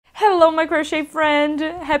Hello my crochet friend,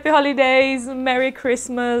 happy holidays, Merry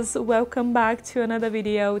Christmas, welcome back to another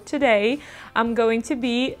video. Today I'm going to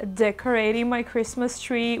be decorating my Christmas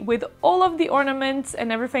tree with all of the ornaments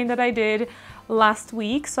and everything that I did last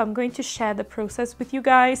week. So I'm going to share the process with you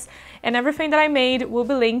guys, and everything that I made will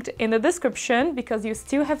be linked in the description because you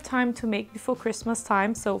still have time to make before Christmas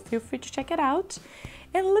time, so feel free to check it out.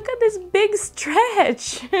 And look at this big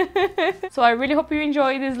stretch! So I really hope you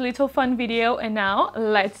enjoy this little fun video, and now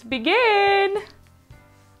let's begin!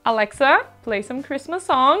 Alexa, play some Christmas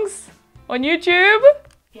songs on YouTube.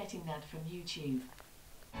 Getting that from YouTube.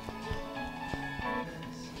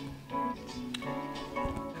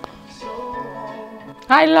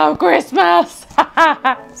 I love Christmas!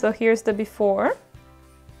 So here's the before.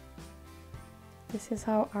 This is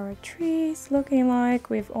how our tree is looking like.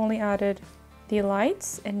 We've only added the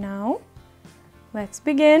lights, and now let's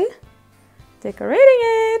begin decorating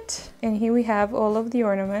it. And here we have all of the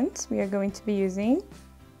ornaments. We are going to be using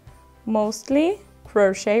mostly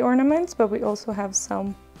crochet ornaments, but we also have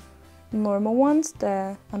some normal ones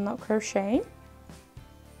that are not crochet,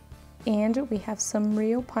 and we have some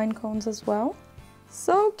real pine cones as well.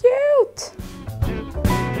 So cute!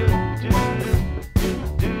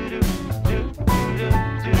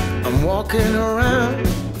 I'm walking around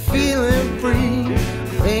feeling free,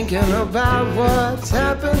 thinking about what's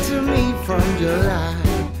happened to me from July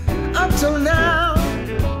up till now.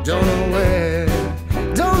 Don't know where,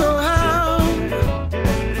 don't know how.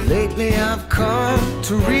 Lately I've come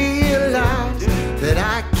to realize that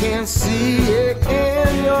I can see it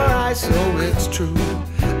in your eyes, so it's true.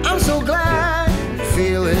 I'm so glad you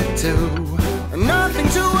feel it too.